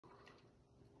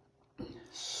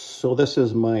So this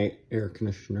is my air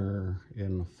conditioner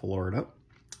in Florida,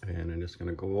 and I'm just going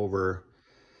to go over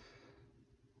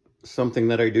something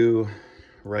that I do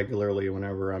regularly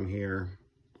whenever I'm here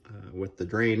with the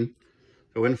drain.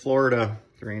 So in Florida,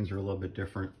 drains are a little bit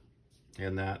different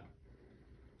in that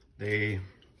they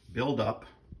build up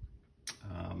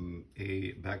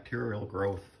a bacterial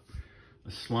growth,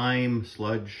 a slime,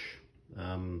 sludge.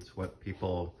 It's what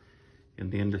people in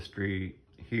the industry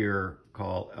here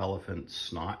call elephant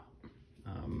snot.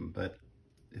 But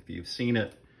if you've seen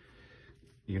it,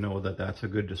 you know that that's a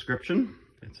good description.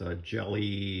 It's a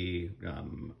jelly,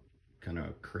 kind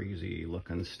of crazy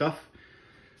looking stuff.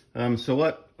 So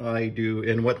what I do,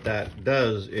 and what that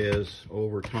does is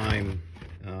over time,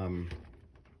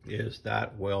 is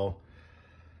that will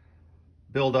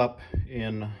build up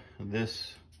in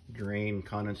this drain,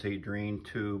 condensate drain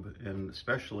tube, and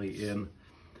especially in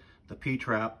the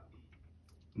P-trap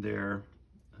there.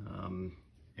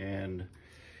 And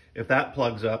if that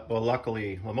plugs up, well,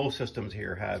 luckily, most systems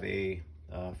here have a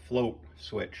float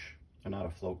switch, not a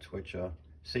float switch, a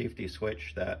safety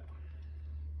switch that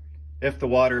if the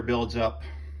water builds up,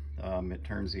 it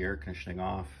turns the air conditioning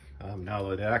off.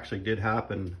 Now, it actually did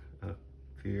happen a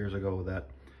few years ago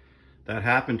that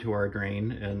happened to our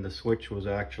drain, and the switch was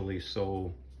actually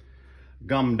so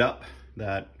gummed up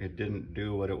that it didn't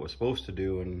do what it was supposed to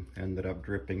do and ended up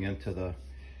dripping into the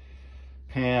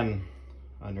pan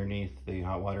underneath the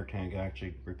hot water tank. I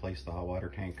actually replaced the hot water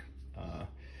tank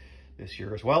this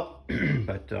year as well.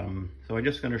 But so I'm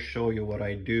just going to show you what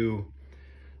I do.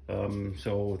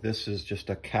 So this is just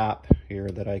a cap here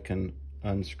that I can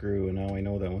unscrew, and now I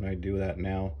know that when I do that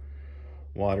now,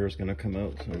 water is going to come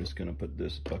out. So I'm just going to put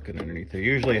this bucket underneath there.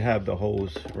 Usually I have the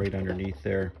hose right underneath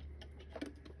there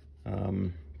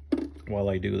while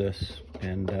I do this,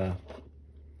 and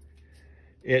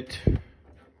it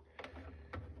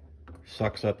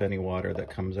sucks up any water that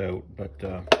comes out. But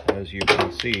as you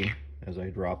can see, as I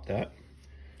drop that,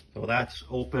 so that's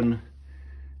open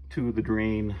to the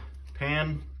drain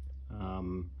pan.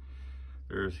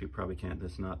 You probably can't,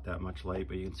 there's not that much light,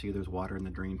 but you can see there's water in the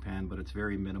drain pan, but it's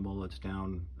very minimal. It's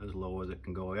down as low as it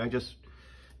can go. I just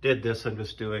did this, I'm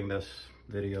just doing this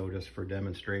video just for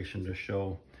demonstration to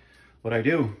show what I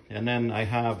do. And then I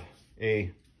have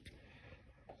a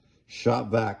shop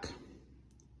vac,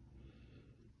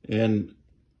 and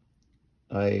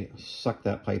I suck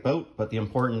that pipe out. But the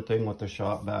important thing with the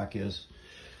shop vac is,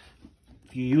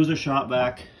 if you use a shop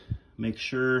vac, make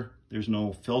sure there's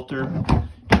no filter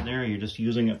in there. You're just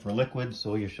using it for liquid,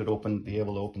 so you should be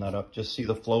able to open that up. Just see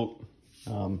the float.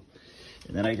 And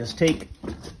then I just take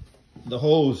the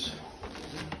hose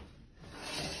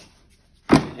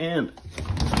and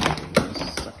just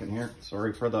a second here.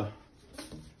 Sorry for the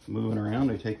moving around.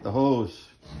 I take the hose.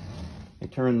 I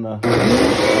turn the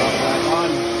back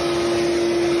on.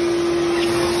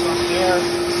 Up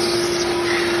there.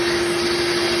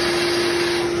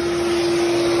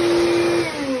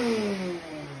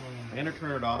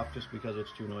 Turn it off just because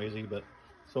it's too noisy. But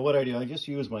so what I do, I just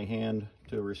use my hand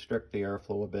to restrict the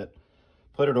airflow a bit,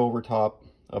 put it over top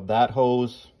of that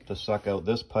hose to suck out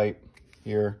this pipe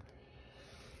here.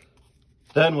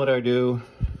 Then what I do,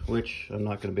 which I'm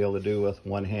not going to be able to do with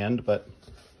one hand, but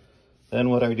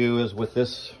then what I do is with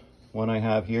this one I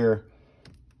have here,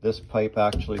 this pipe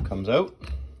actually comes out, so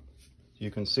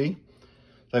you can see.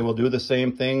 I will do the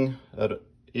same thing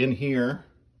in here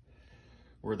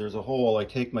where there's a hole. I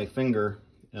take my finger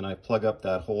and I plug up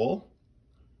that hole,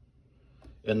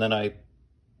 and then I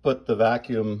put the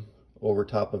vacuum over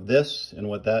top of this, and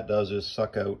what that does is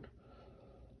suck out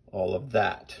all of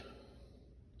that.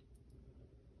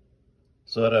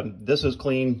 So that this is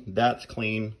clean, that's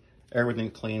clean,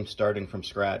 everything clean, starting from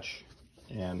scratch.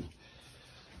 And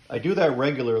I do that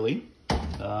regularly.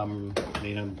 I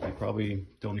mean, I probably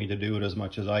don't need to do it as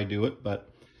much as I do it, but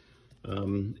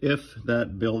if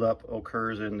that buildup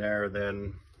occurs in there,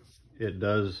 then it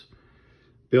does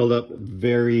build up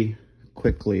very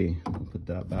quickly. I'll put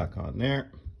that back on there.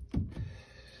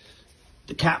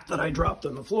 The cap that I dropped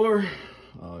on the floor,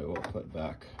 I will put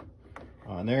back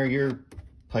on there. Your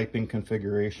piping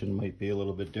configuration might be a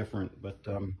little bit different, but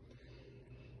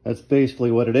that's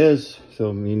basically what it is.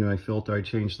 So, my filter, I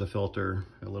changed the filter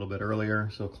a little bit earlier,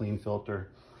 so clean filter.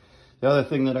 The other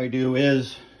thing that I do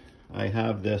is I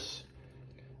have this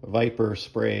Viper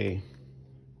spray,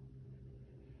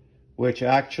 which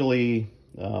actually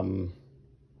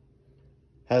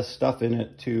has stuff in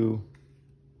it to,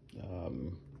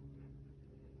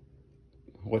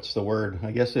 what's the word?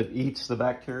 I guess it eats the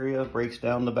bacteria, breaks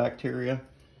down the bacteria.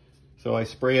 So I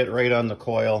spray it right on the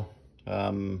coil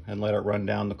and let it run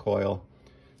down the coil.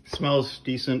 Smells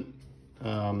decent.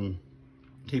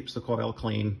 keeps the coil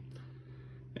clean,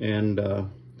 and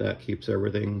that keeps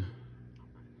everything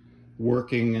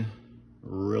working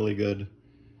really good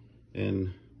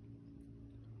and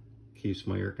keeps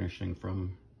my air conditioning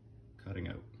from cutting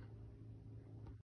out.